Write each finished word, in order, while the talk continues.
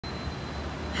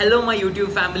Hello my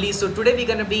YouTube family. So today we're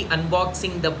gonna be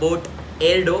unboxing the Boat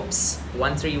Airdopes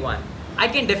 131. I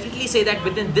can definitely say that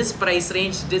within this price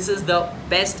range, this is the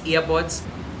best earbuds.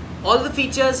 All the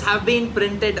features have been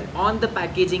printed on the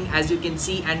packaging as you can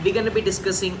see, and we're gonna be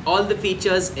discussing all the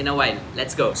features in a while.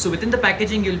 Let's go. So within the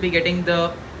packaging, you'll be getting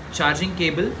the charging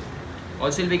cable.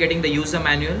 Also, you'll be getting the user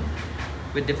manual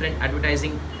with different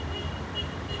advertising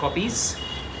copies,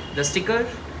 the sticker,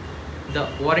 the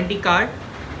warranty card,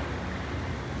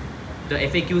 the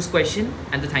FAQs question,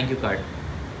 and the thank you card.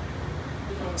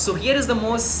 So here is the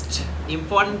most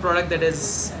important product, that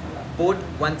is Boat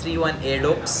 131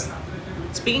 Airdopes.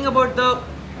 Speaking about the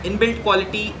inbuilt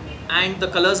quality and the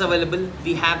colors available,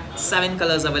 we have 7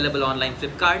 colors available online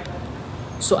Flipkart.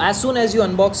 So as soon as you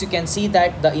unbox, you can see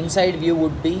that the inside view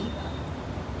would be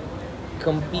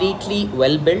completely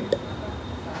well built.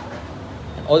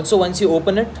 And also once you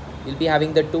open it, you'll be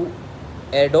having the 2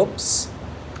 Airdopes,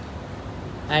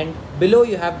 and below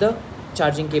you have the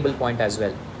charging cable point as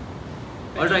well.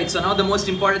 Alright, so now the most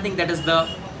important thing, that is the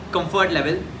comfort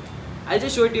level. I'll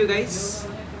just show it to you guys.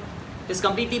 It's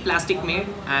completely plastic made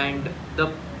and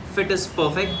the fit is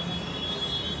perfect.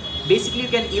 Basically you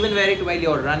can even wear it while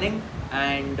you're running,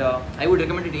 and I would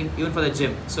recommend it even for the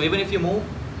gym. So even if you move,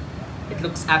 it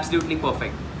looks absolutely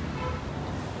perfect.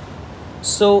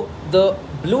 So the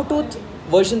Bluetooth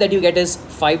version that you get is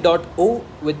 5.0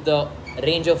 with the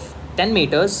range of 10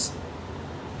 meters.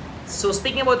 So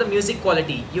speaking about the music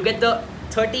quality, you get the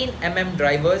 13mm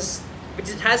drivers,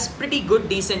 which has pretty good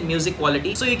decent music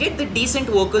quality. So you get the decent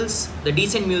vocals, the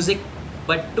decent music,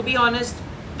 but to be honest,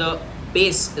 the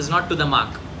bass is not to the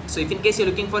mark. So if in case you're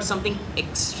looking for something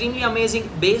extremely amazing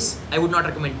bass, I would not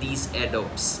recommend these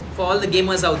Airdopes. For all the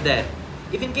gamers out there,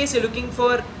 if in case you're looking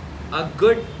for a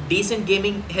good decent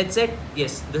gaming headset,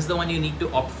 yes, this is the one you need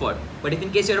to opt for. But if in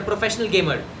case you're a professional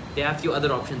gamer, there are a few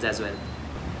other options as well.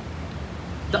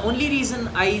 The only reason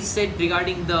I said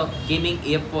regarding the gaming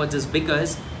earpods is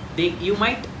because you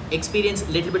might experience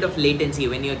a little bit of latency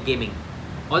when you're gaming.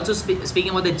 Also speaking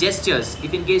about the gestures,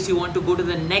 if in case you want to go to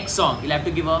the next song, you'll have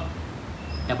to give a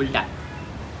double tap.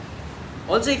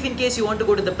 Also if in case you want to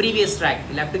go to the previous track,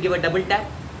 you'll have to give a double tap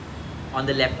on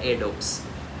the left Airdopes.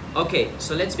 Okay,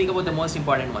 so let's speak about the most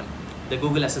important one, the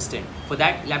Google Assistant. For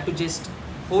that, you'll have to just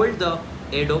hold the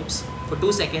Airdopes for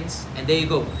 2 seconds, and there you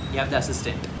go, you have the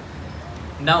assistant.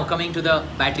 Now coming to the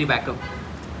battery backup.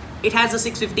 It has a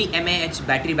 650 mAh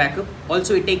battery backup.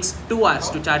 Also it takes 2 hours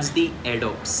to charge the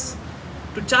Airdopes.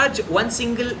 To charge one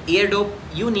single Airdope,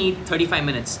 you need 35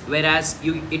 minutes, whereas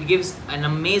it gives an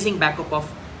amazing backup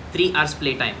of 3 hours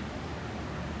playtime.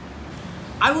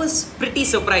 I was pretty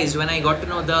surprised when I got to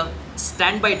know the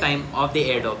standby time of the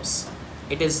Airdopes.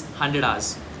 It is 100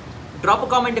 hours. Drop a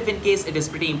comment if in case it is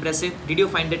pretty impressive. Did you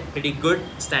find it pretty good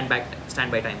standby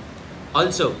time?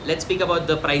 Also, let's speak about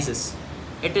the prices.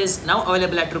 It is now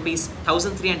available at rupees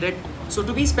 1300. So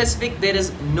to be specific, there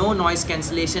is no noise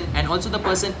cancellation, and also the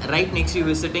person right next to you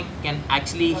visiting can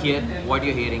actually hear what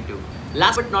you're hearing too.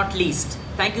 Last but not least,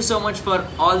 thank you so much for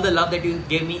all the love that you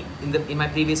gave me in my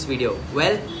previous video.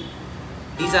 Well,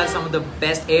 these are some of the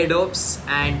best Airdopes,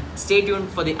 and stay tuned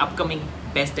for the upcoming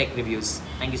best tech reviews.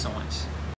 Thank you so much.